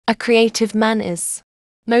A creative man is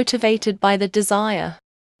motivated by the desire,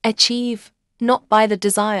 achieve, not by the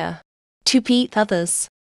desire, to beat others.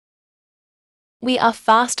 We are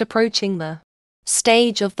fast approaching the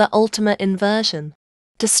stage of the ultimate inversion,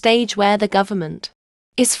 the stage where the government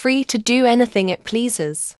is free to do anything it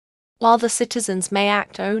pleases, while the citizens may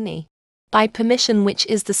act only by permission, which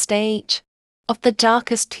is the stage of the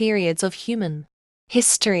darkest periods of human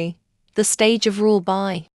history, the stage of rule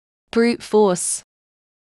by brute force.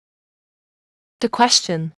 The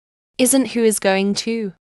question isn't who is going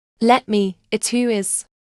to let me, it's who is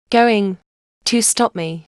going to stop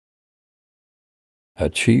me.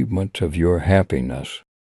 Achievement of your happiness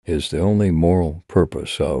is the only moral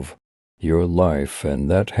purpose of your life, and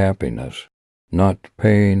that happiness, not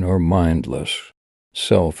pain or mindless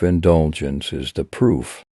self-indulgence, is the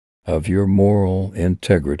proof of your moral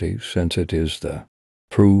integrity, since it is the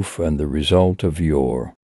proof and the result of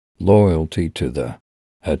your loyalty to the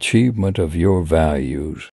achievement of your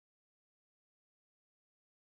values